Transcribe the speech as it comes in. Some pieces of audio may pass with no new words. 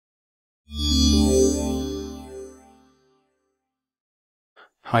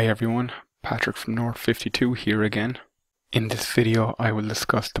Hi everyone, Patrick from North52 here again. In this video I will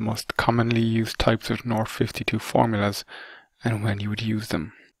discuss the most commonly used types of North52 formulas and when you would use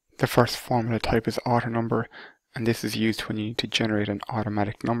them. The first formula type is AutoNumber, and this is used when you need to generate an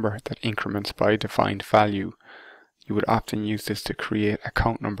automatic number that increments by a defined value. You would often use this to create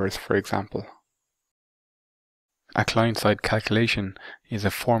account numbers, for example. A client-side calculation is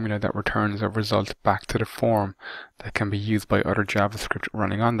a formula that returns a result back to the form that can be used by other JavaScript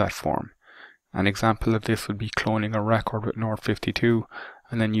running on that form. An example of this would be cloning a record with North52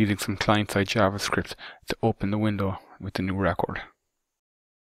 and then using some client-side JavaScript to open the window with the new record.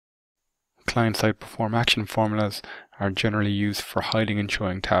 Client-side perform action formulas are generally used for hiding and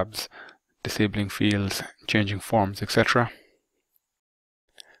showing tabs, disabling fields, changing forms, etc.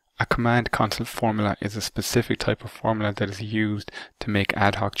 A command console formula is a specific type of formula that is used to make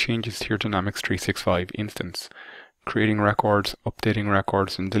ad hoc changes to your Dynamics 365 instance. Creating records, updating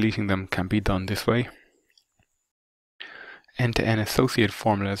records, and deleting them can be done this way. End-to-end associate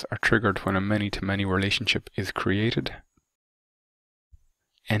formulas are triggered when a many-to-many relationship is created.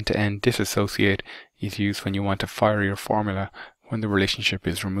 End-to-end disassociate is used when you want to fire your formula when the relationship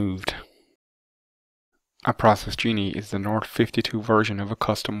is removed. A process Genie is the North52 version of a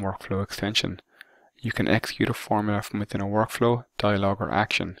custom workflow extension. You can execute a formula from within a workflow, dialog, or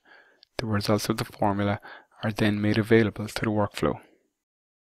action. The results of the formula are then made available to the workflow.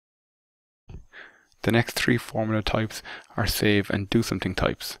 The next three formula types are save and do something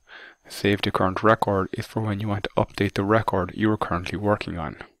types. Save to current record is for when you want to update the record you are currently working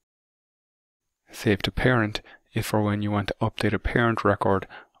on. Save to parent is for when you want to update a parent record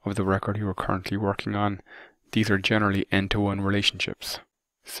of the record you are currently working on. These are generally end-to-one relationships.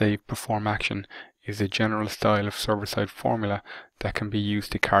 Save perform action is a general style of server-side formula that can be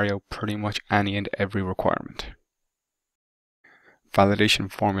used to carry out pretty much any and every requirement.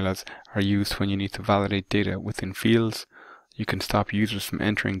 Validation formulas are used when you need to validate data within fields. You can stop users from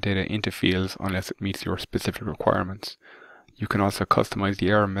entering data into fields unless it meets your specific requirements. You can also customize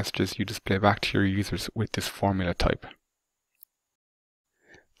the error messages you display back to your users with this formula type.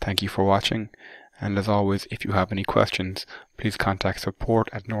 Thank you for watching, and as always, if you have any questions, please contact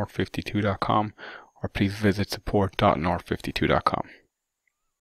support@north52.com or please visit support.north52.com.